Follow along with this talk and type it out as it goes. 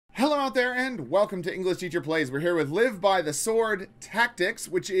out there, and welcome to English Teacher Plays. We're here with Live by the Sword Tactics,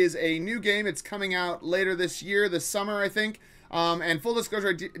 which is a new game. It's coming out later this year, this summer, I think. And full disclosure,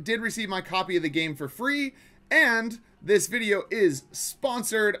 I did receive my copy of the game for free, and this video is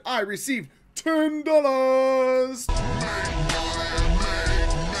sponsored. I received $10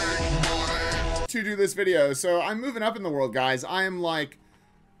 to do this video. So I'm moving up in the world, guys. I am like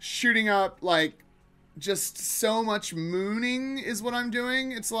shooting up, like just so much mooning is what I'm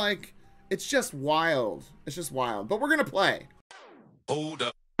doing. It's like, it's just wild. It's just wild. But we're gonna play. Hold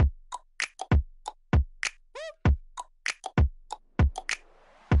up.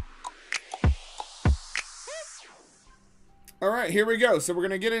 All right, here we go. So we're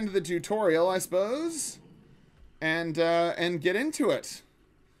gonna get into the tutorial, I suppose, and get into it.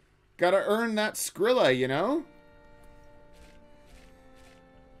 Gotta earn that Skrilla, you know?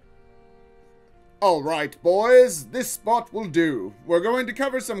 Alright, boys, this spot will do. We're going to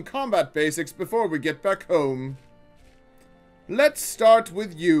cover some combat basics before we get back home. Let's start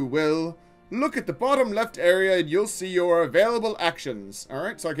with you, Will. Look at the bottom left area and you'll see your available actions.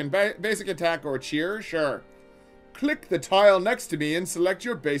 Alright, so I can basic attack or cheer? Sure. Click the tile next to me and select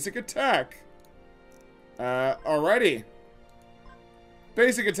your basic attack. Alrighty.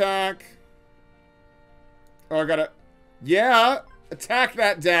 Basic attack. Oh, I gotta... Yeah! Attack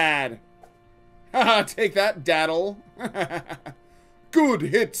that dad! Haha, take that, daddle. Good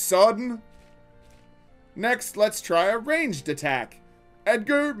hit, son. Next, let's try a ranged attack.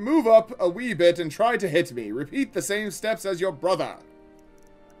 Edgar, move up a wee bit and try to hit me. Repeat the same steps as your brother.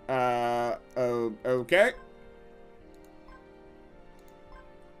 Okay.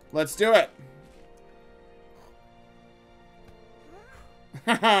 Let's do it.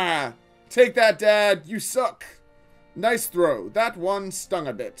 Haha, take that, Dad. You suck. Nice throw. That one stung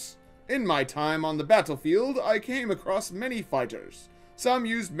a bit. In my time on the battlefield, I came across many fighters. Some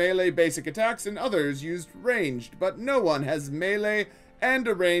used melee basic attacks and others used ranged, but no one has melee and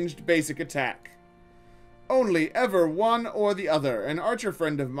a ranged basic attack. Only ever one or the other. An archer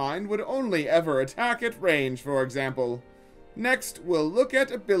friend of mine would only ever attack at range, for example. Next, we'll look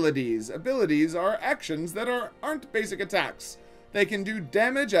at abilities. Abilities are actions that aren't basic attacks. They can do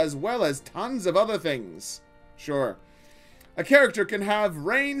damage as well as tons of other things. Sure. A character can have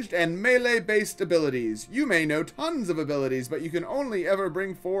ranged and melee-based abilities. You may know tons of abilities, but you can only ever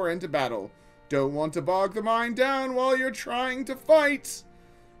bring 4 into battle. Don't want to bog the mind down while you're trying to fight.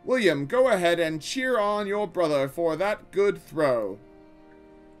 William, go ahead and cheer on your brother for that good throw.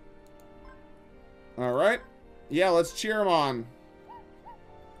 Alright. Yeah, let's cheer him on.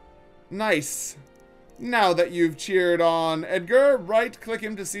 Nice. Now that you've cheered on Edgar, right-click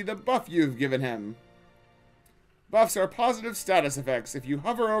him to see the buff you've given him. Buffs are positive status effects. If you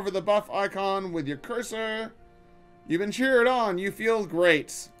hover over the buff icon with your cursor, you've been cheered on. You feel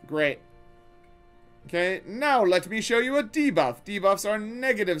great. Great. Okay, now let me show you a debuff. Debuffs are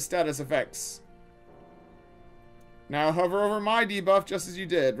negative status effects. Now hover over my debuff just as you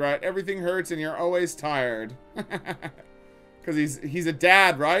did, right? Everything hurts and you're always tired. Because he's a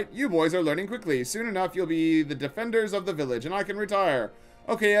dad, right? You boys are learning quickly. Soon enough, you'll be the defenders of the village, and I can retire.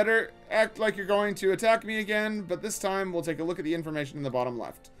 Okay, Edgar, act like you're going to attack me again, but this time we'll take a look at the information in the bottom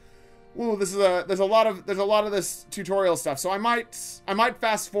left. Ooh, there's a lot of this tutorial stuff, so I might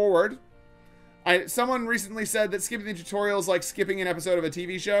fast forward. Someone recently said that skipping the tutorial is like skipping an episode of a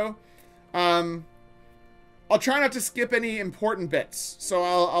TV show. I'll try not to skip any important bits, so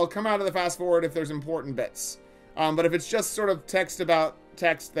I'll come out of the fast forward if there's important bits. But if it's just sort of text about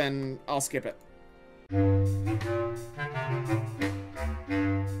text, then I'll skip it.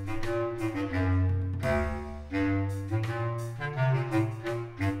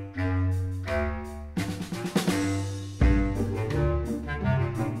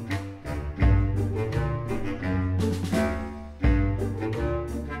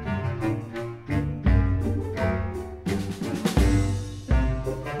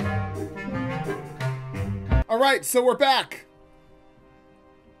 Alright, so we're back.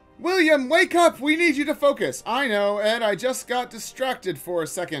 William, wake up! We need you to focus. I know, Ed, I just got distracted for a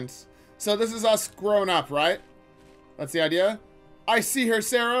second. So this is us grown up, right? That's the idea? I see her,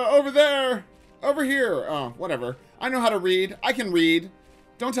 Sarah, over there! Over here! Oh, whatever. I know how to read. I can read.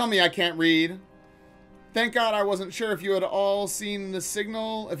 Don't tell me I can't read. Thank God I wasn't sure if you had all seen the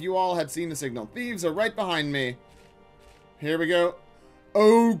signal. If you all had seen the signal. Thieves are right behind me. Here we go.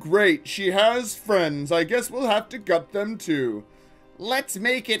 Oh, great. She has friends. I guess we'll have to gut them, too. Let's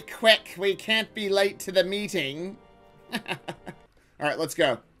make it quick. We can't be late to the meeting. Alright, let's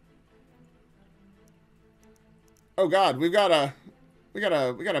go. Oh, God. We got a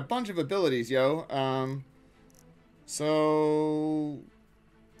bunch of abilities, yo. So...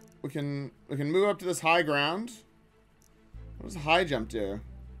 we can move up to this high ground. What does high jump do?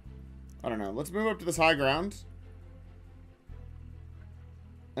 I don't know. Let's move up to this high ground.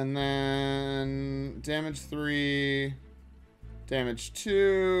 And then damage 3, damage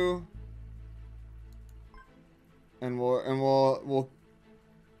 2. And we'll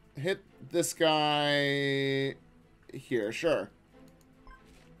hit this guy here, sure.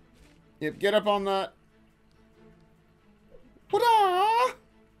 Yep, get up on that. Wada!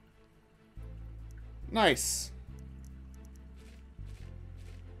 Nice.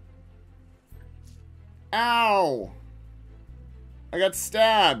 Ow! I got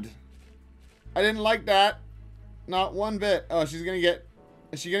stabbed. I didn't like that. Not one bit. Oh, she's gonna get...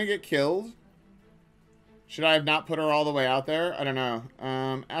 Is she gonna get killed? Should I have not put her all the way out there? I don't know.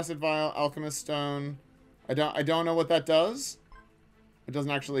 Acid vial, alchemist stone. I don't know what that does. It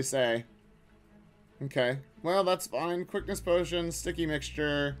doesn't actually say. Okay. Well, that's fine. Quickness potion, sticky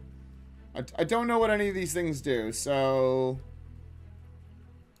mixture. I don't know what any of these things do, so...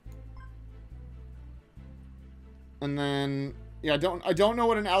 And then... Yeah, I don't know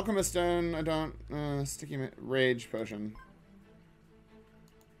what an alchemist stone... I don't... sticky rage potion.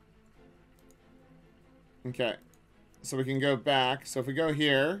 Okay. So we can go back. So if we go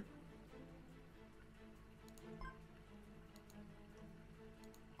here...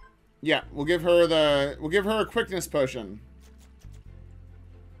 Yeah, we'll give her a quickness potion.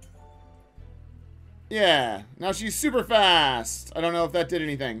 Yeah, now she's super fast. I don't know if that did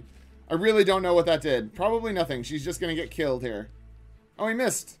anything. I really don't know what that did. Probably nothing. She's just gonna get killed here. Oh, he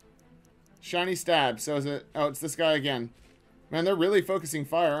missed. Shiny stab. So is it... Oh, it's this guy again. Man, they're really focusing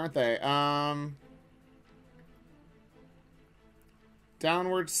fire, aren't they?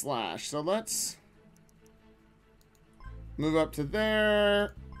 Downward slash. So let's move up to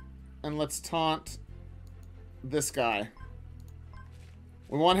there. And let's taunt this guy.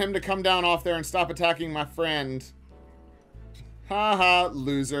 We want him to come down off there and stop attacking my friend. Haha,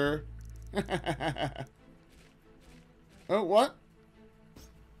 loser. Oh, what?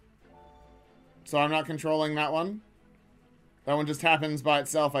 So I'm not controlling that one? That one just happens by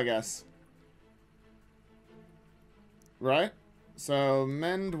itself, I guess. Right? So,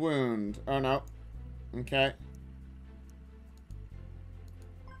 mend wound. Oh, no. Okay.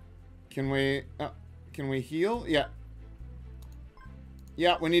 Can we heal? Yeah.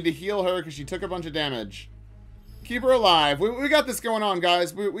 Yeah, we need to heal her because she took a bunch of damage. Keep her alive. We got this going on,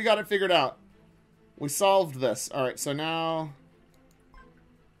 guys. We got it figured out. We solved this. Alright, so now...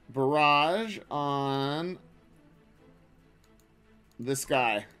 Barrage on... this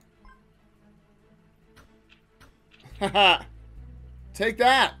guy. Haha. Take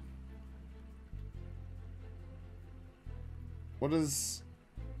that! What is...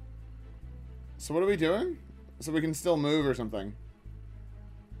 So what are we doing? So we can still move or something.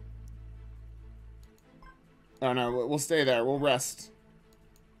 Oh no, we'll stay there. We'll rest.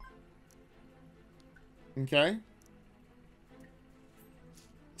 Okay.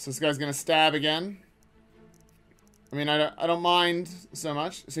 So this guy's gonna stab again. I mean, I don't mind so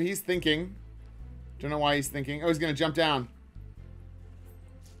much. So he's thinking. Don't know why he's thinking. Oh, he's gonna jump down.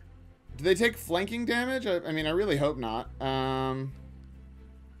 Do they take flanking damage? I mean, I really hope not.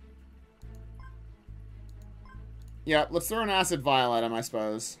 Yeah, let's throw an acid vial at him, I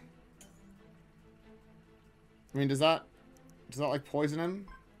suppose. I mean, does that like poison him?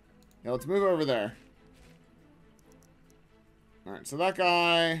 Yeah, let's move over there. Alright, so that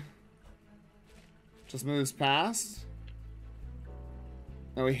guy just moves past.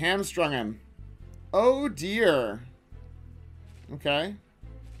 No, we hamstrung him. Oh dear. Okay.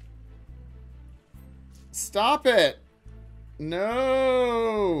 Stop it!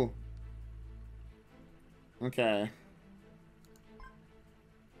 No! Okay.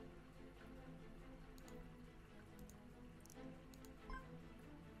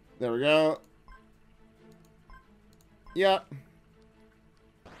 There we go. Yep.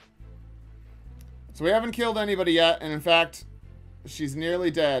 So we haven't killed anybody yet, and in fact, she's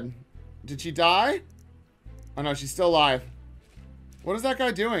nearly dead. Did she die? Oh no, she's still alive. What is that guy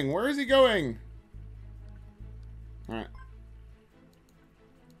doing? Where is he going? Alright.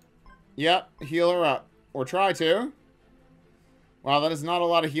 Yep, heal her up. Or try to. Wow, that is not a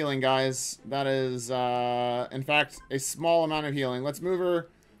lot of healing, guys. That is, in fact, a small amount of healing. Let's move her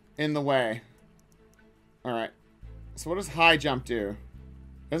in the way. Alright. So what does high jump do?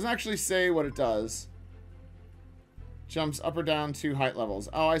 It doesn't actually say what it does. Jumps up or down 2 height levels.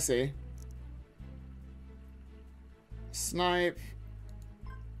 Oh, I see. Snipe.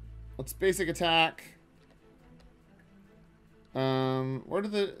 Let's basic attack. Where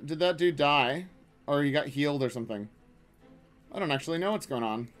did that dude die? Or he got healed or something? I don't actually know what's going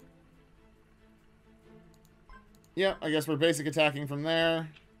on. Yep, I guess we're basic attacking from there.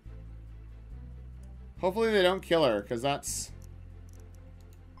 Hopefully they don't kill her, because that's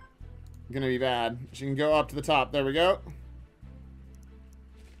gonna be bad. She can go up to the top. There we go.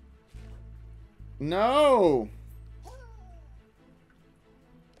 No!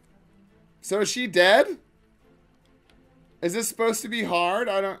 So is she dead? Is this supposed to be hard?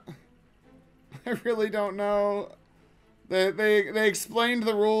 I really don't know. They explained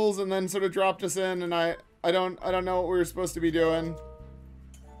the rules and then sort of dropped us in, and I don't know what we were supposed to be doing.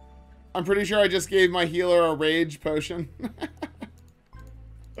 I'm pretty sure I just gave my healer a rage potion.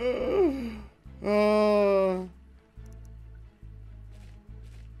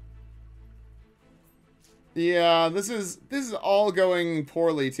 Yeah, this is all going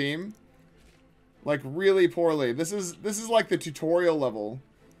poorly, team. Like really poorly. This is like the tutorial level.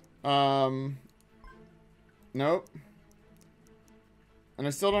 Nope. And I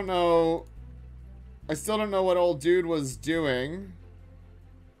still don't know what old dude was doing.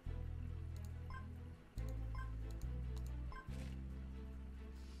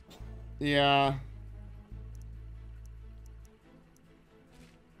 Yeah.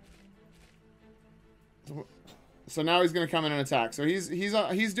 So now he's gonna come in and attack. So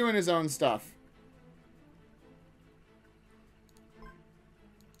he's doing his own stuff.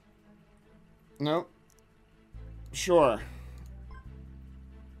 Nope. Sure.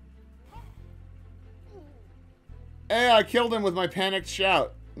 Hey, I killed him with my panicked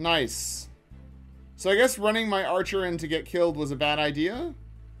shout. Nice. So I guess running my archer in to get killed was a bad idea?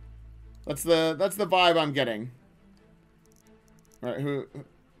 That's the vibe I'm getting. All right, who?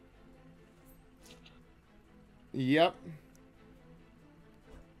 Yep.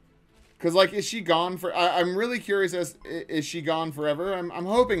 Because, like, is she gone for... I'm really curious as... Is she gone forever? I'm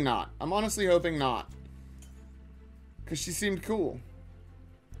hoping not. I'm honestly hoping not. Because she seemed cool.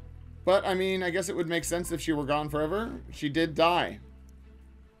 But, I mean, I guess it would make sense if she were gone forever. She did die.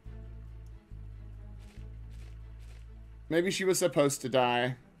 Maybe she was supposed to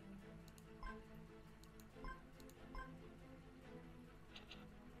die.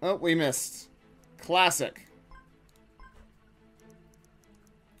 Oh, we missed. Classic.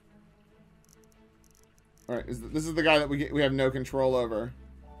 Alright, this is the guy that we have no control over.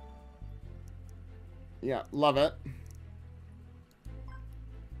 Yeah, love it.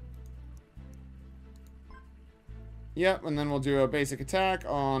 Yep, and then we'll do a basic attack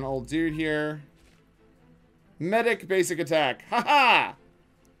on old dude here. Medic basic attack. Haha!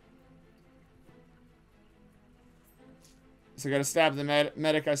 So gotta stab the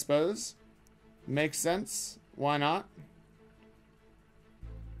medic, I suppose. Makes sense. Why not?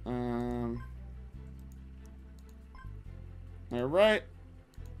 Alright.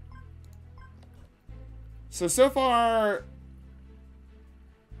 So far...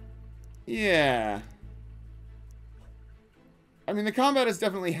 Yeah. I mean, the combat is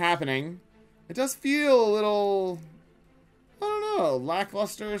definitely happening. It does feel a little... I don't know,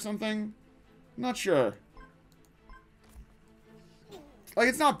 lackluster or something? I'm not sure. Like,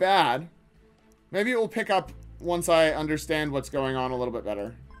 it's not bad. Maybe it will pick up once I understand what's going on a little bit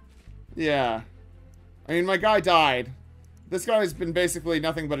better. Yeah. I mean, my guy died. This guy's been basically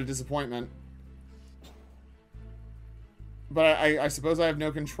nothing but a disappointment. But I suppose I have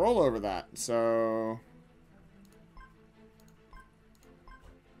no control over that, so...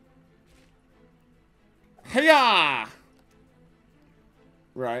 Hiya!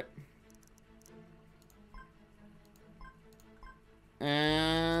 Right.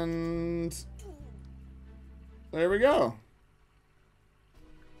 And... there we go.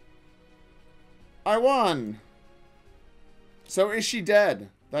 I won! So is she dead?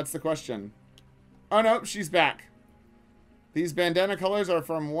 That's the question. Oh no, she's back. These bandana colors are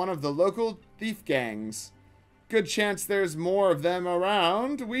from one of the local thief gangs. Good chance there's more of them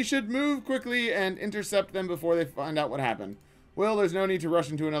around. We should move quickly and intercept them before they find out what happened. Will, there's no need to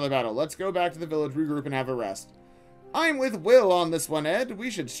rush into another battle. Let's go back to the village, regroup, and have a rest. I'm with Will on this one, Ed. We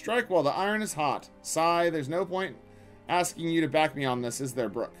should strike while the iron is hot. Sigh, there's no point asking you to back me on this, is there,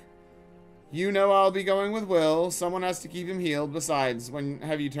 Brooke? You know I'll be going with Will. Someone has to keep him healed. Besides,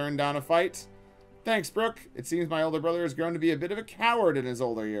 have you turned down a fight? Thanks, Brooke. It seems my older brother has grown to be a bit of a coward in his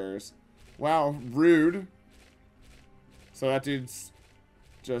older years. Wow, rude. So that dude's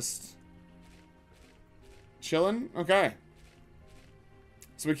just chilling? Okay.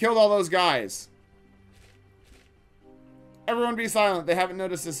 So we killed all those guys. Everyone be silent. They haven't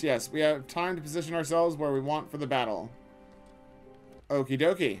noticed us yet. We have time to position ourselves where we want for the battle. Okie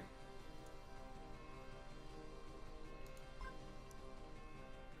dokie.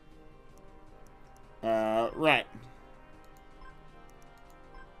 Right.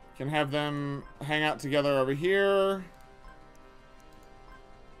 Can have them hang out together over here.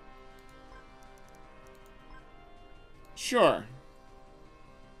 Sure.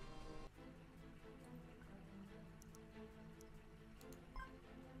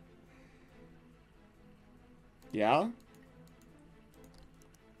 Yeah?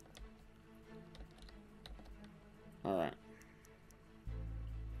 Alright.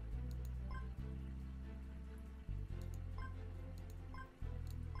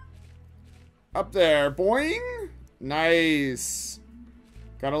 Up there. Boing! Nice.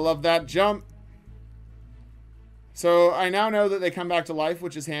 Gotta love that jump. So, I now know that they come back to life,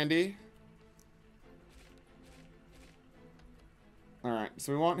 which is handy. Alright,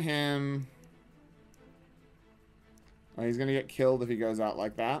 so we want him... Oh, he's gonna get killed if he goes out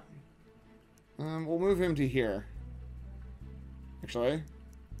like that. We'll move him to here. Actually.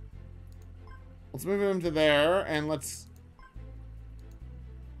 Let's move him to there, and let's...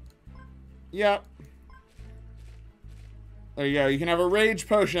 Yep. There you go. You can have a rage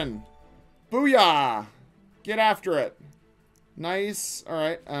potion. Booyah! Get after it. Nice.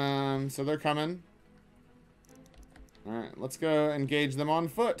 Alright, so they're coming. Alright, let's go engage them on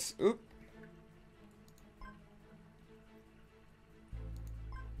foot. Oop.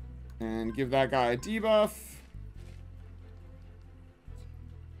 And give that guy a debuff.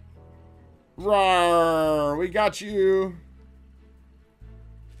 Roar! We got you!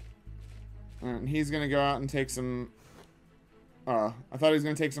 Alright, and he's gonna go out and take some... Oh, I thought he was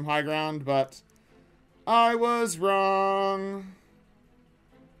gonna take some high ground, but... I was wrong!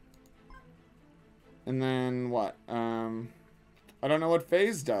 And then, what? I don't know what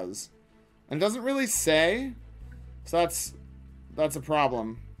phase does. And it doesn't really say. So that's a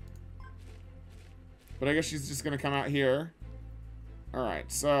problem. But I guess she's just gonna come out here.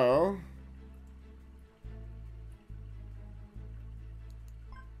 Alright, so...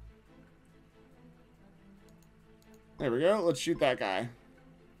 There we go. Let's shoot that guy.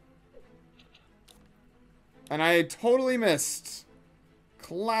 And I totally missed.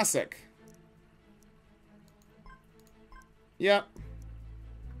 Classic. Yep.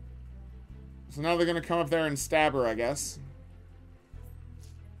 So now they're gonna come up there and stab her, I guess.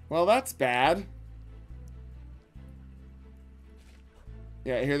 Well, that's bad.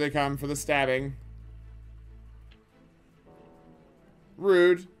 Yeah, here they come for the stabbing.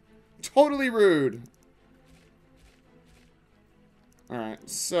 Rude. Totally rude. Alright,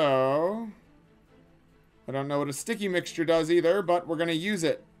 so... I don't know what a sticky mixture does either, but we're going to use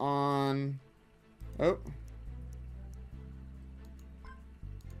it on... Oh.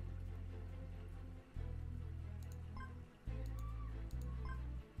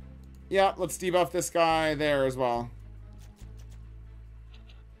 Yeah, let's debuff this guy there as well.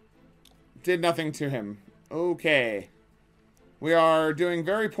 Did nothing to him. Okay. We are doing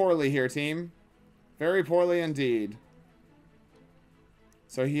very poorly here, team. Very poorly indeed.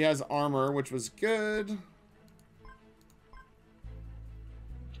 So he has armor, which was good.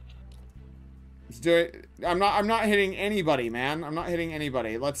 Let's do it. I'm not hitting anybody, man. I'm not hitting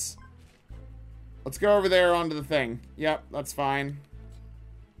anybody. Let's go over there onto the thing. Yep, that's fine.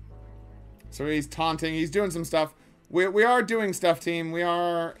 So he's taunting. He's doing some stuff. We are doing stuff, team. We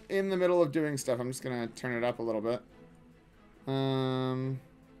are in the middle of doing stuff. I'm just gonna turn it up a little bit.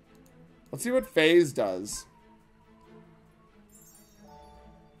 Let's see what phase does.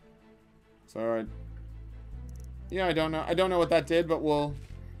 So, yeah, I don't know. I don't know what that did, but we'll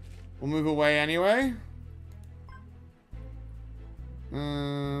move away anyway.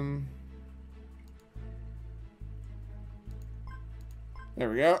 There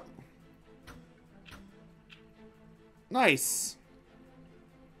we go. Nice.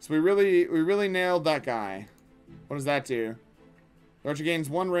 So we really nailed that guy. What does that do? The archer gains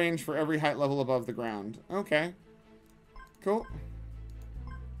 1 range for every height level above the ground. Okay. Cool.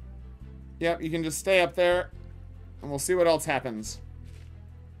 Yep, you can just stay up there, and we'll see what else happens.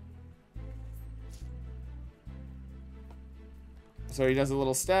 So he does a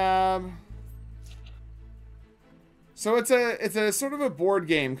little stab. So it's a sort of a board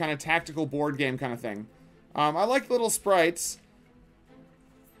game, kind of tactical board game kind of thing. I like little sprites.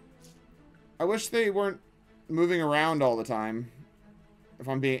 I wish they weren't moving around all the time. If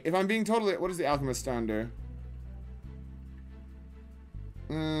I'm being totally... What does the Alchemist stone do?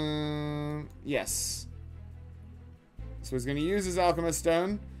 Yes. So he's going to use his Alchemist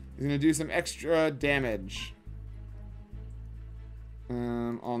stone. He's going to do some extra damage.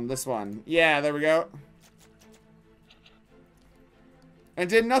 On this one. Yeah, there we go. And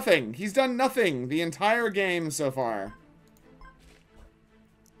did nothing. He's done nothing the entire game so far.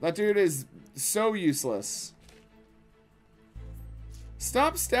 That dude is so useless.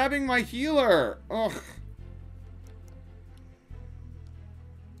 Stop stabbing my healer! Ugh.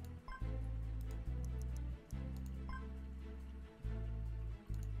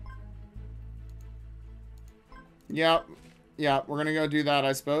 Yep. Yeah, we're gonna go do that,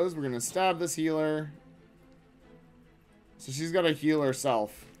 I suppose. We're gonna stab this healer. So she's gotta heal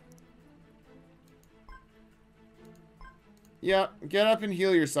herself. Yep, get up and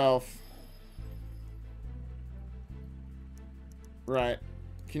heal yourself. Right.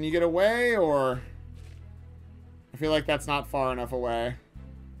 Can you get away, or... I feel like that's not far enough away.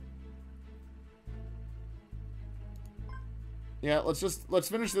 Yeah, let's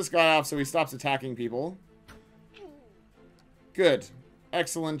finish this guy off so he stops attacking people. Good.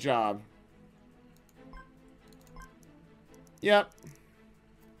 Excellent job. Yep.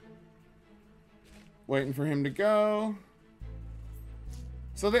 Waiting for him to go.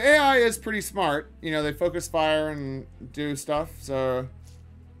 So the AI is pretty smart. You know, they focus fire and do stuff, so...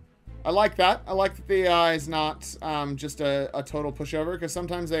 I like that. I like that the AI is not just a total pushover, because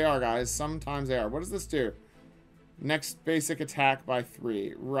sometimes they are, guys. Sometimes they are. What does this do? Next basic attack by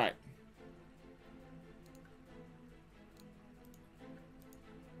 3. Right.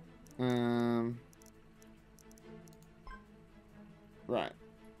 Right.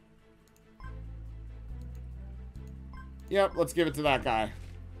 Yep, let's give it to that guy.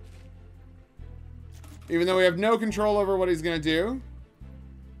 Even though we have no control over what he's going to do.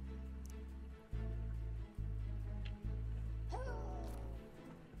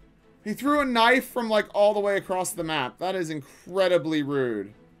 He threw a knife from, like, all the way across the map. That is incredibly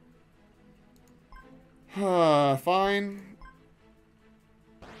rude. Fine.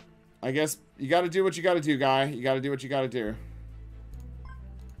 I guess you gotta do what you gotta do, guy. You gotta do what you gotta do.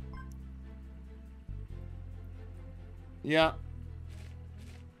 Yeah.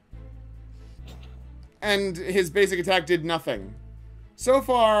 And his basic attack did nothing. So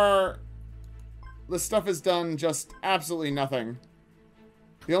far, the stuff has done just absolutely nothing.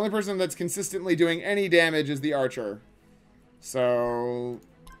 The only person that's consistently doing any damage is the archer. So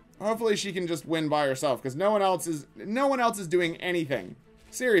hopefully she can just win by herself, because no one else is doing anything.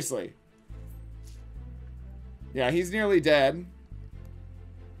 Seriously. Yeah, he's nearly dead.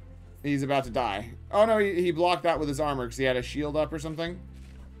 He's about to die. Oh no, he blocked that with his armor because he had a shield up or something.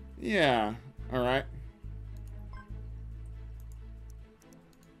 Yeah, alright.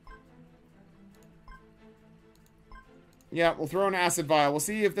 Yeah, we'll throw an acid vial. We'll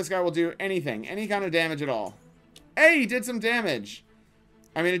see if this guy will do anything. Any kind of damage at all. Hey, he did some damage.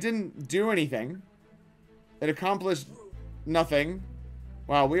 I mean, it didn't do anything. It accomplished nothing.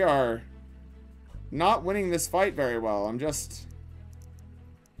 Wow, we are not winning this fight very well. I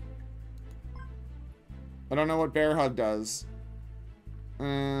don't know what Bear Hug does.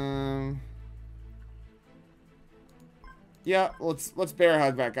 Yeah, let's Bear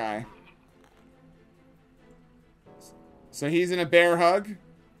Hug that guy. So he's in a Bear Hug.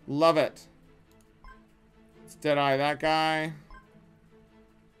 Love it. Let's Deadeye that guy.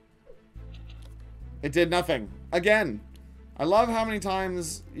 It did nothing. Again. I love how many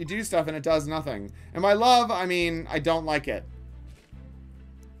times you do stuff and it does nothing. And by love, I mean I don't like it.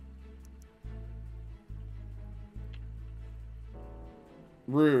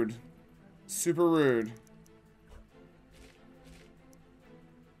 Rude. Super rude.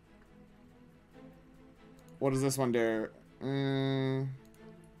 What does this one do?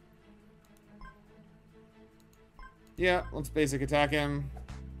 Yeah, let's basic attack him.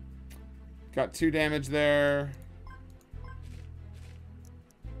 Got 2 damage there.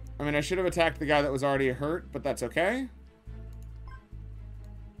 I mean, I should have attacked the guy that was already hurt, but that's okay.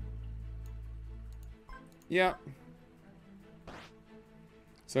 Yeah.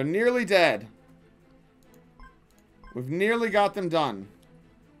 So nearly dead. We've nearly got them done.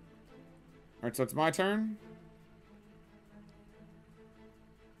 Alright, so it's my turn.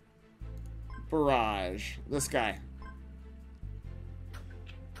 Barrage. This guy.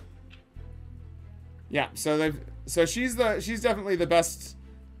 Yeah, so she's definitely the best.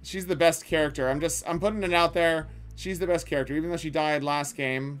 She's the best character. I'm putting it out there. She's the best character. Even though she died last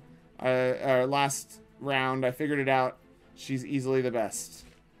game, last round, I figured it out. She's easily the best.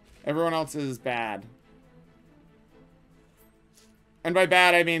 Everyone else is bad. And by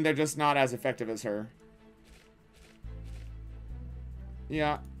bad, I mean they're just not as effective as her.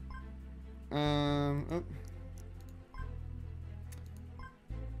 Yeah. Oh.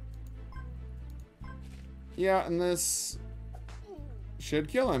 Yeah, and this should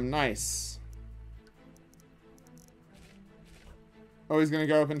kill him. Nice. Oh, he's gonna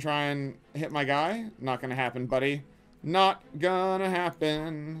go up and try and hit my guy? Not gonna happen, buddy. Not gonna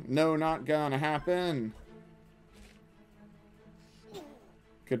happen. No, not gonna happen.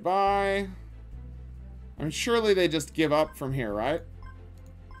 Goodbye. I mean, surely they just give up from here, right?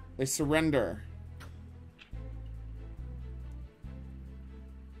 They surrender.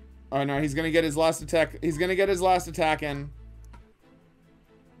 Oh no, he's gonna get his last attack. He's gonna get his last attack in.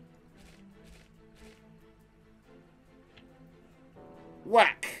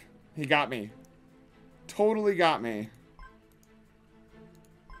 Whack! He got me. Totally got me.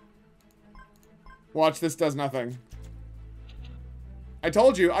 Watch, this does nothing. I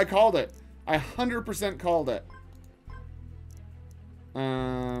told you, I called it. I 100% called it.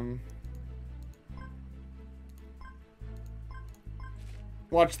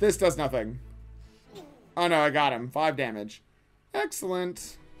 Watch, this does nothing. Oh no, I got him. 5 damage.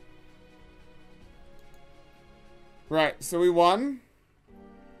 Excellent. Right, so we won.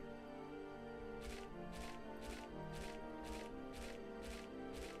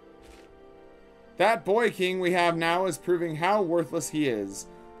 That boy king we have now is proving how worthless he is.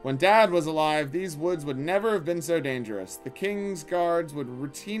 When Dad was alive, these woods would never have been so dangerous. The king's guards would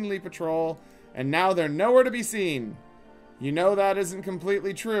routinely patrol, and now they're nowhere to be seen. You know that isn't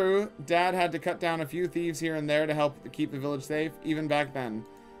completely true. Dad had to cut down a few thieves here and there to help keep the village safe, even back then.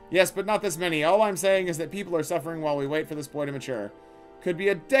 Yes, but not this many. All I'm saying is that people are suffering while we wait for this boy to mature. Could be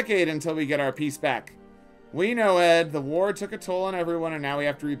a decade until we get our peace back. We know, Ed. The war took a toll on everyone, and now we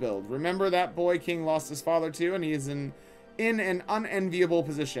have to rebuild. Remember that boy king lost his father too, and he is in an unenviable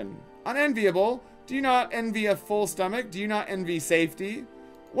position. Unenviable? Do you not envy a full stomach? Do you not envy safety?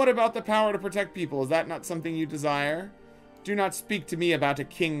 What about the power to protect people? Is that not something you desire? Do not speak to me about a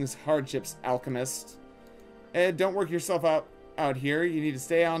king's hardships, Alchemist. Ed, don't work yourself out here. You need to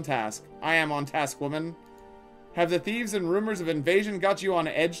stay on task. I am on task, woman. Have the thieves and rumors of invasion got you on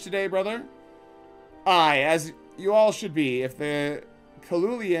edge today, brother? Aye, as you all should be. If the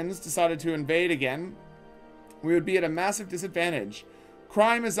Kalulians decided to invade again, we would be at a massive disadvantage.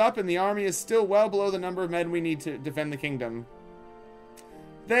 Crime is up and the army is still well below the number of men we need to defend the kingdom.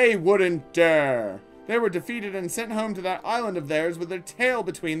 They wouldn't dare. They were defeated and sent home to that island of theirs with their tail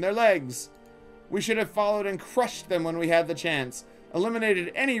between their legs. We should have followed and crushed them when we had the chance,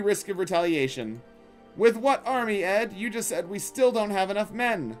 eliminated any risk of retaliation. With what army, Ed? You just said we still don't have enough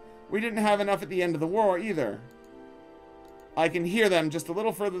men. We didn't have enough at the end of the war either. I can hear them just a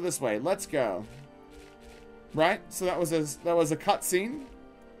little further this way. Let's go. Right? So that was a cutscene.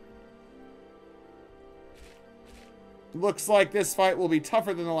 Looks like this fight will be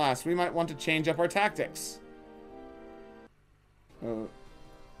tougher than the last. We might want to change up our tactics.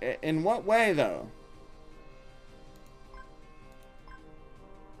 In what way, though?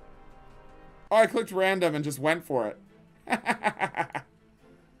 Oh, I clicked random and just went for it.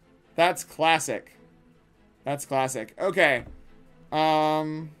 That's classic. That's classic. Okay.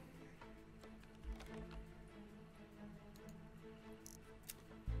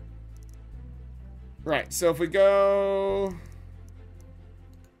 Right, so if we go...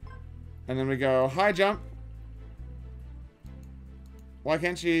 And then we go high jump. Why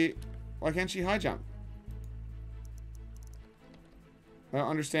can't she high jump? I don't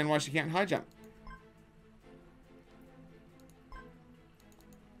understand why she can't high jump.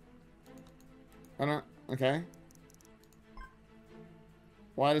 I don't... Okay.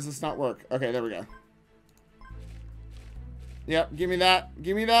 Why does this not work? Okay, there we go. Yep, give me that.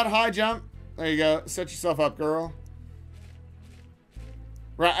 Give me that high jump. There you go. Set yourself up, girl.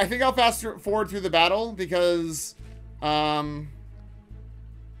 Right, I think I'll fast forward through the battle because... yeah,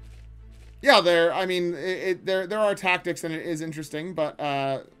 I mean, there are tactics and it is interesting, but...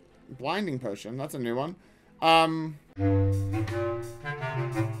 blinding potion, that's a new one.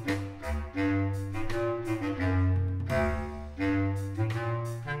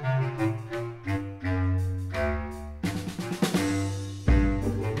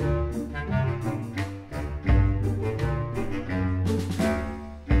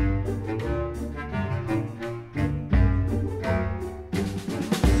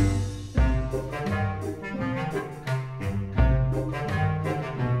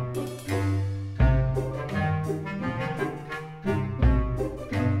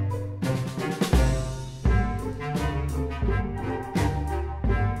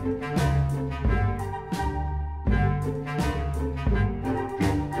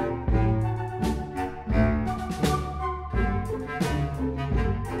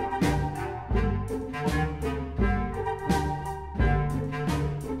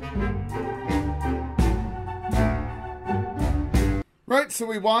 Right, so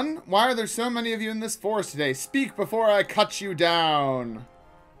we won. Why are there so many of you in this forest today? Speak before I cut you down.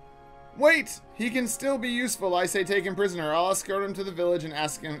 Wait, he can still be useful. I say take him prisoner. I'll escort him to the village and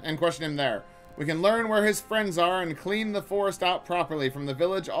ask him and question him there. We can learn where his friends are and clean the forest out properly from the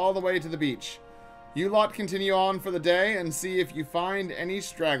village all the way to the beach. You lot continue on for the day and see if you find any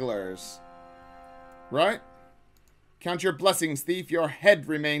stragglers. Right? Count your blessings, thief. Your head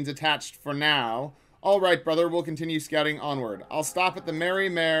remains attached for now. All right, brother, we'll continue scouting onward. I'll stop at the Merry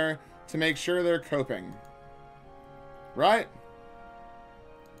Mare to make sure they're coping. Right?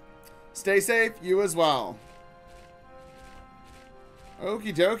 Stay safe, you as well.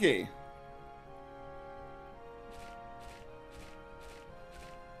 Okie dokie.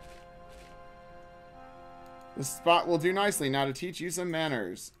 This spot will do nicely now to teach you some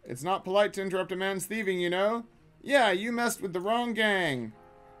manners. It's not polite to interrupt a man's thieving, you know? Yeah, you messed with the wrong gang.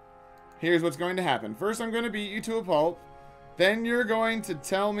 Here's what's going to happen. First, I'm going to beat you to a pulp. Then you're going to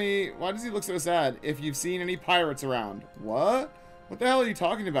tell me... Why does he look so sad? If you've seen any pirates around. What? What the hell are you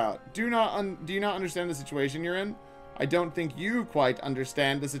talking about? Do you not understand the situation you're in? I don't think you quite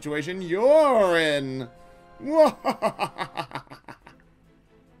understand the situation you're in.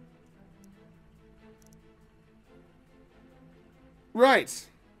 Right.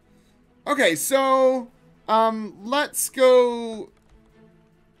 Okay, so let's go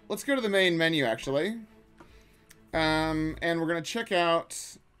to the main menu, actually. And we're going to check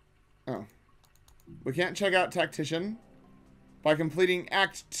out... Oh. We can't check out Tactician by completing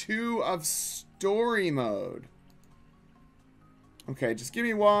Act 2 of Story Mode. Okay, just give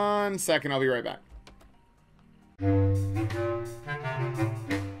me 1 second. I'll be right back.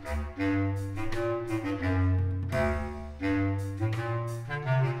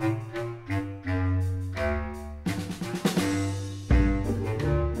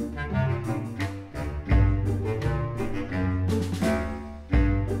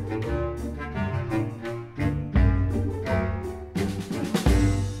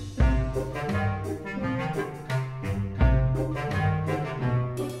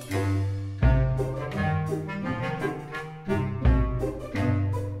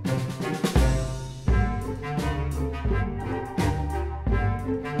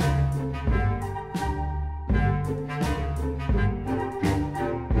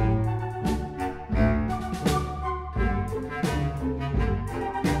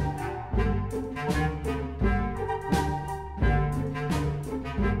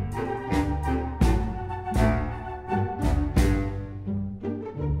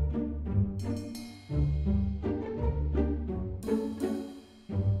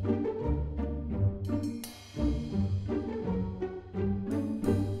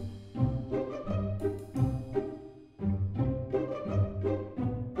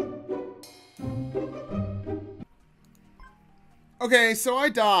 Okay, so I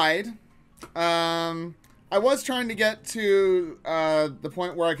died. I was trying to get to the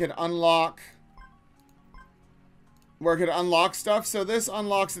point where I could unlock stuff. So this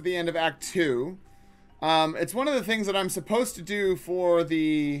unlocks at the end of Act 2. It's one of the things that I'm supposed to do for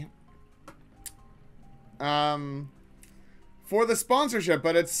the sponsorship,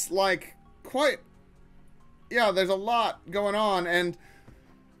 but it's like there's a lot going on, and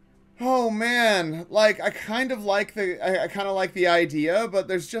oh man, like I kind of like the idea, but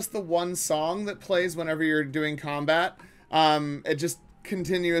there's just the one song that plays whenever you're doing combat. It just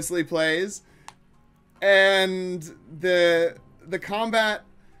continuously plays, and the combat,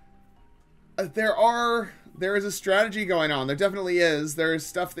 there is a strategy going on. There definitely is. There is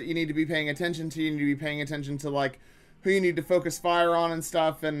stuff that you need to be paying attention to. You need to be paying attention to like who you need to focus fire on and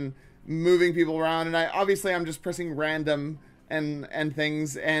stuff, and moving people around. And I'm just pressing random and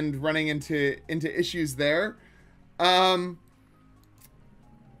things and running into issues there.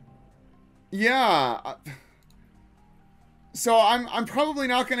 Yeah. So I'm probably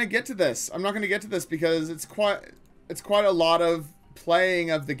not going to get to this. I'm not going to get to this because it's quite a lot of playing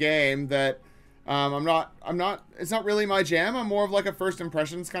of the game that it's not really my jam. I'm more of like a first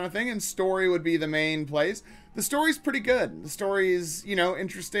impressions kind of thing, and story would be the main place. The story's pretty good. The story's,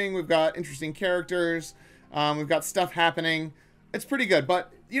 interesting. We've got interesting characters. We've got stuff happening. It's pretty good,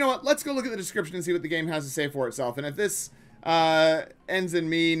 but you know what? Let's go look at the description and see what the game has to say for itself. And if this ends in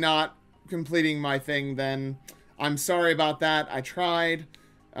me not completing my thing, then I'm sorry about that. I tried,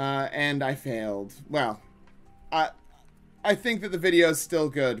 and I failed. Well, I think that the video is still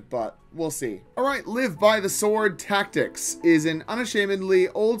good, but we'll see. Alright, Live by the Sword Tactics is an unashamedly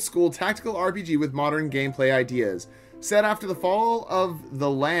old-school tactical RPG with modern gameplay ideas. Set after the fall of the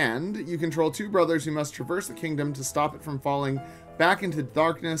land, you control two brothers who must traverse the kingdom to stop it from falling back into the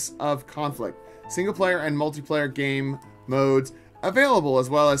darkness of conflict. Single-player and multiplayer game modes available, as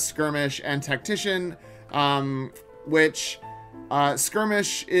well as Skirmish and Tactician, which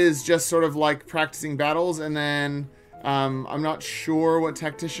Skirmish is just sort of like practicing battles, and then I'm not sure what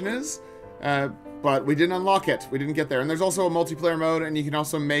Tactician is. But we didn't unlock it. We didn't get there. And there's also a multiplayer mode, and you can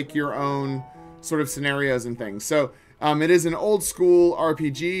also make your own sort of scenarios and things. So it is an old school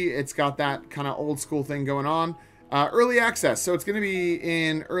RPG. It's got that kind of old school thing going on. Early access. So it's going to be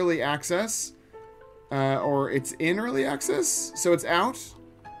in early access. Or it's in early access. So it's out.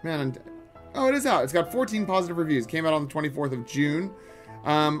 Man, oh, it is out. It's got 14 positive reviews. Came out on the 24th of June.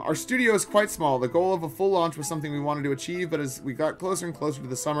 Our studio is quite small. The goal of a full launch was something we wanted to achieve, but as we got closer and closer to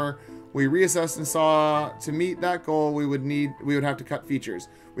the summer, we reassessed and saw to meet that goal we would have to cut features.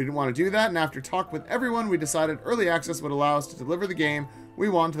 We didn't want to do that, and after talk with everyone, we decided early access would allow us to deliver the game we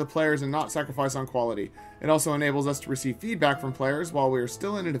want to the players and not sacrifice on quality. It also enables us to receive feedback from players while we are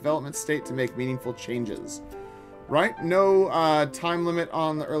still in a development state to make meaningful changes. Right? No time limit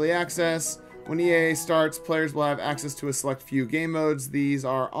on the early access. When EA starts, players will have access to a select few game modes. These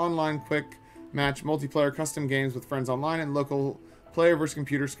are online, quick match, multiplayer, custom games with friends online, and local player versus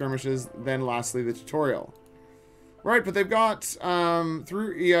computer skirmishes. Then lastly, the tutorial. Right, but they've got,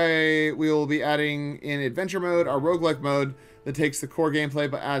 through EA, we will be adding in adventure mode, our roguelike mode that takes the core gameplay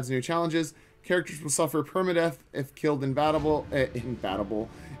but adds new challenges. Characters will suffer permadeath if killed in battle.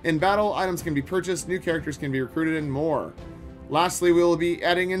 In battle, items can be purchased, new characters can be recruited, and more. Lastly, we will be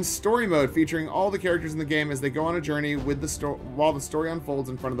adding in story mode, featuring all the characters in the game as they go on a journey with the while the story unfolds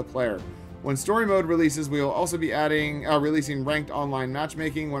in front of the player. When story mode releases, we will also be releasing ranked online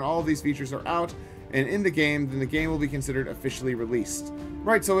matchmaking. When all of these features are out and in the game, then the game will be considered officially released.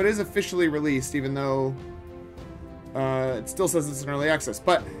 Right, so it is officially released, even though it still says it's in early access.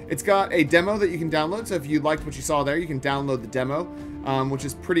 But it's got a demo that you can download, so if you liked what you saw there, you can download the demo, which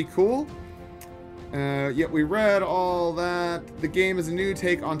is pretty cool. Yet we read all that. The game is a new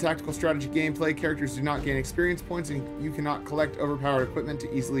take on tactical strategy gameplay. Characters do not gain experience points, and you cannot collect overpowered equipment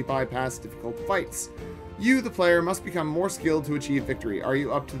to easily bypass difficult fights. You, the player, must become more skilled to achieve victory. Are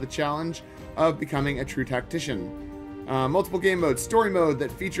you up to the challenge of becoming a true tactician? Multiple game modes. Story mode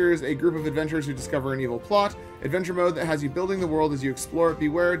that features a group of adventurers who discover an evil plot. Adventure mode that has you building the world as you explore it.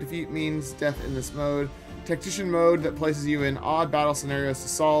 Beware, defeat means death in this mode. Tactician mode that places you in odd battle scenarios to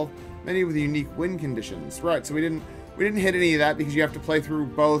solve, many with unique win conditions. Right, so we didn't hit any of that because you have to play through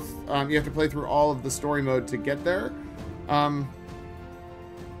both. You have to play through all of the story mode to get there.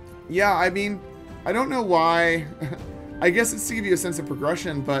 Yeah, I mean, I don't know why. I guess it's to give you a sense of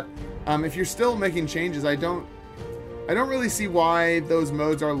progression, but if you're still making changes, I don't really see why those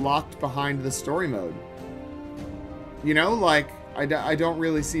modes are locked behind the story mode. You know, like I don't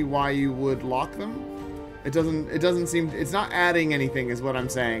really see why you would lock them. It doesn't seem, it's not adding anything is what I'm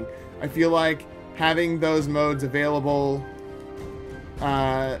saying. I feel like having those modes available,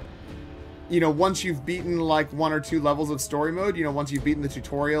 you know, once you've beaten like 1 or 2 levels of story mode, you know, once you've beaten the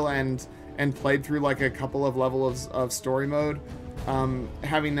tutorial and played through like a couple of levels of story mode,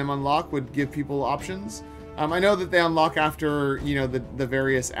 having them unlock would give people options. I know that they unlock after, you know, the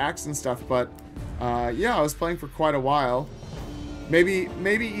various acts and stuff, but yeah, I was playing for quite a while. Maybe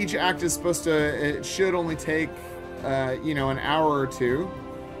each act is supposed to, it should only take, you know, an hour or 2,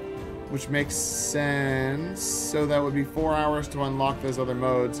 which makes sense. So that would be 4 hours to unlock those other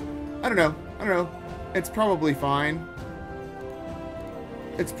modes. I don't know. It's probably fine.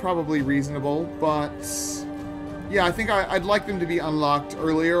 It's probably reasonable, but yeah, I think I'd like them to be unlocked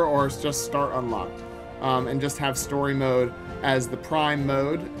earlier or just start unlocked. And just have story mode as the prime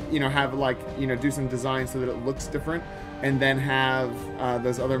mode, you know, have like, you know, do some design so that it looks different, and then have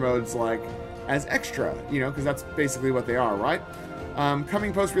those other modes like as extra, you know, because that's basically what they are, right?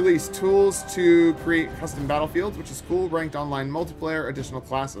 Coming post-release, tools to create custom battlefields, which is cool, ranked online multiplayer, additional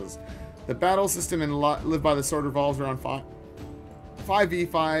classes. The battle system in Live by the Sword revolves around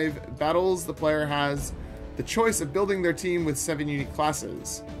 5v5 battles. The player has the choice of building their team with 7 unique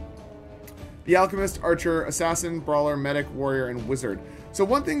classes. The Alchemist, Archer, Assassin, Brawler, Medic, Warrior, and Wizard. So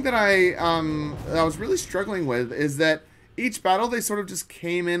one thing that I was really struggling with is that each battle, they sort of just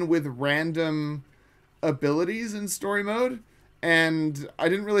came in with random abilities in story mode, and I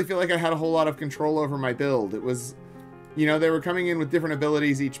didn't really feel like I had a whole lot of control over my build. It was, you know, they were coming in with different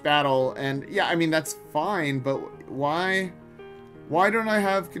abilities each battle, and yeah, I mean, that's fine, but why don't I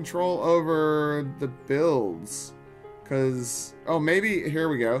have control over the builds? Because, oh, maybe, here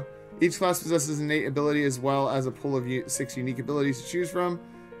we go. Each class possesses an innate ability as well as a pool of 6 unique abilities to choose from.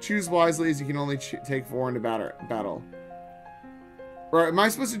 Choose wisely, as you can only take 4 into battle. Or am I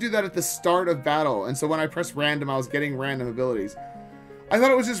supposed to do that at the start of battle? And so when I press random, I was getting random abilities. I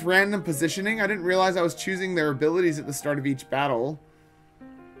thought it was just random positioning. I didn't realize I was choosing their abilities at the start of each battle.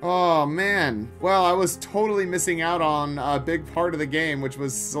 Oh, man. Well, I was totally missing out on a big part of the game, which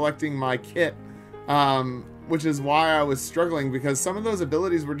was selecting my kit. which is why I was struggling, because some of those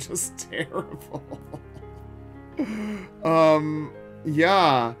abilities were just terrible.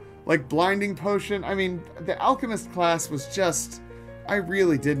 Yeah, like Blinding Potion. I mean, the Alchemist class was just, I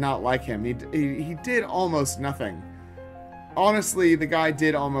really did not like him. He did almost nothing. Honestly, the guy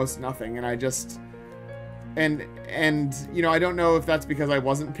did almost nothing, and I just, and you know, I don't know if that's because I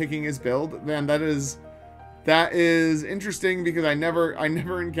wasn't picking his build. Then that is interesting, because I never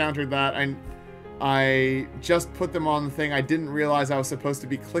encountered that. I just put them on the thing. I didn't realize I was supposed to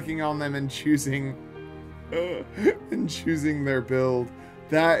be clicking on them and choosing their build.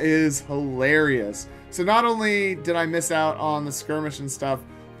 That is hilarious. So not only did I miss out on the skirmish and stuff,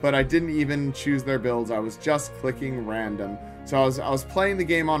 but I didn't even choose their builds. I was just clicking random. So I was playing the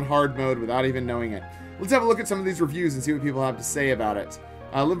game on hard mode without even knowing it. Let's have a look at some of these reviews and see what people have to say about it.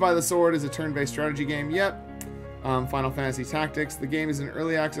 Live by the Sword is a turn-based strategy game. Yep. Final Fantasy Tactics. The game is in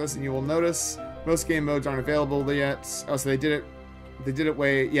early access, and you will notice most game modes aren't available yet. Oh, so they did it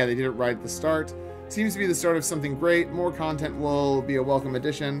right at the start. Seems to be the start of something great. More content will be a welcome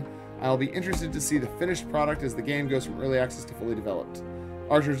addition. I'll be interested to see the finished product as the game goes from early access to fully developed.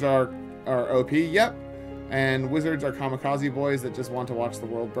 Archers are OP, yep. And wizards are kamikaze boys that just want to watch the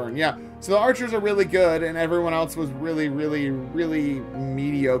world burn. Yeah, so the archers are really good, and everyone else was really, really, really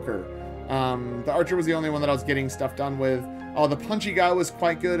mediocre. The archer was the only one that I was getting stuff done with. Oh, the punchy guy was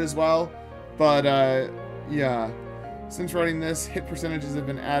quite good as well. But, yeah. Since writing this, hit percentages have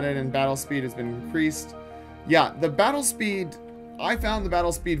been added and battle speed has been increased. Yeah, the battle speed, I found the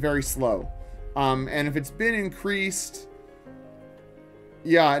battle speed very slow. And if it's been increased,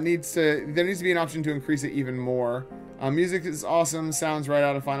 yeah, there needs to be an option to increase it even more. Music is awesome, sounds right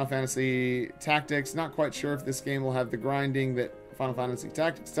out of Final Fantasy Tactics. Not quite sure if this game will have the grinding that Final Fantasy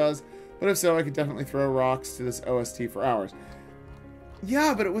Tactics does, but if so, I could definitely throw rocks to this OST for hours.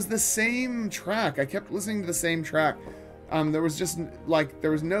 Yeah, but it was the same track. I kept listening to the same track. There was just, like,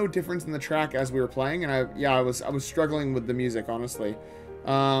 there was no difference in the track as we were playing, and I was struggling with the music, honestly.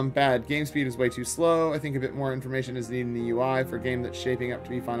 Bad. Game speed is way too slow. I think a bit more information is needed in the UI for a game that's shaping up to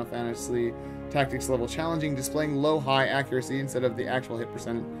be Final Fantasy Tactics level challenging. Displaying low-high accuracy instead of the actual hit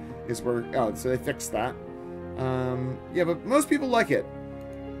percent is where... Oh, so they fixed that. Yeah, but most people like it.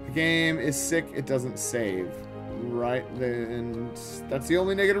 The game is sick. It doesn't save. Right, and that's the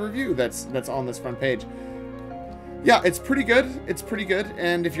only negative review that's on this front page. Yeah, it's pretty good. It's pretty good,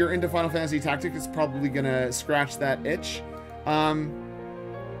 and if you're into Final Fantasy Tactics, it's probably gonna scratch that itch.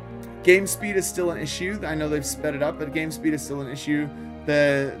 Game speed is still an issue. I know they've sped it up, but game speed is still an issue.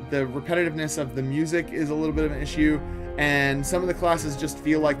 The repetitiveness of the music is a little bit of an issue, and some of the classes just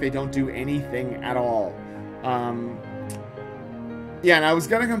feel like they don't do anything at all. Yeah, and I was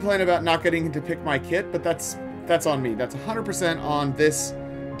gonna complain about not getting to pick my kit, but that's on me. That's 100% on this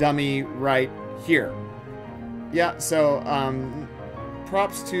dummy right here. Yeah, so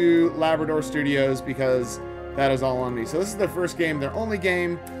props to Labrador Studios, because that is all on me. So this is their first game, their only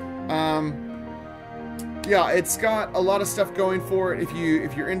game. Yeah, it's got a lot of stuff going for it. If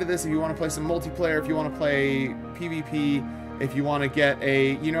you're into this, if you want to play some multiplayer, if you want to play PvP, if you want to get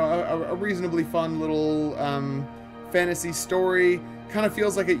a a reasonably fun little fantasy story, kind of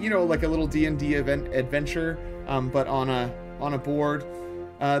feels like a like a little D&D adventure. But on a board.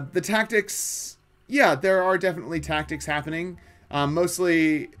 The tactics, yeah, there are definitely tactics happening.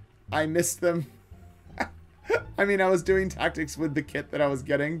 Mostly, I missed them. I mean, I was doing tactics with the kit that I was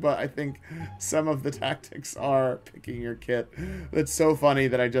getting, but I think some of the tactics are picking your kit. That's so funny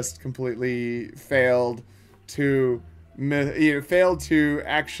that I just completely failed to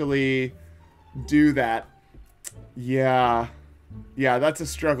actually do that. Yeah, that's a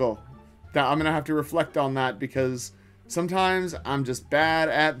struggle. I'm going to have to reflect on that, because sometimes I'm just bad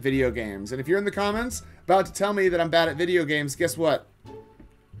at video games. And if you're in the comments about to tell me that I'm bad at video games, guess what?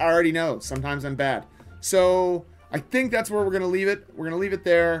 I already know. Sometimes I'm bad. So I think that's where we're going to leave it. We're going to leave it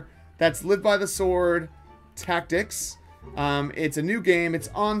there. That's Live by the Sword Tactics. It's a new game. It's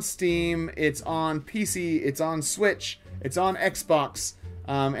on Steam. It's on PC. It's on Switch. It's on Xbox.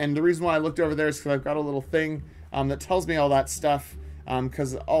 And the reason why I looked over there is because I've got a little thing that tells me all that stuff.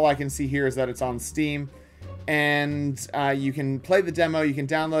 Because all I can see here is that it's on Steam, and you can play the demo, you can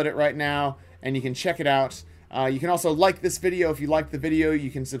download it right now, and you can check it out. You can also like this video if you like the video.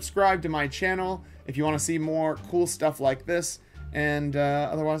 You can subscribe to my channel if you want to see more cool stuff like this, and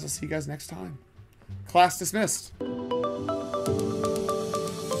otherwise I'll see you guys next time. Class dismissed.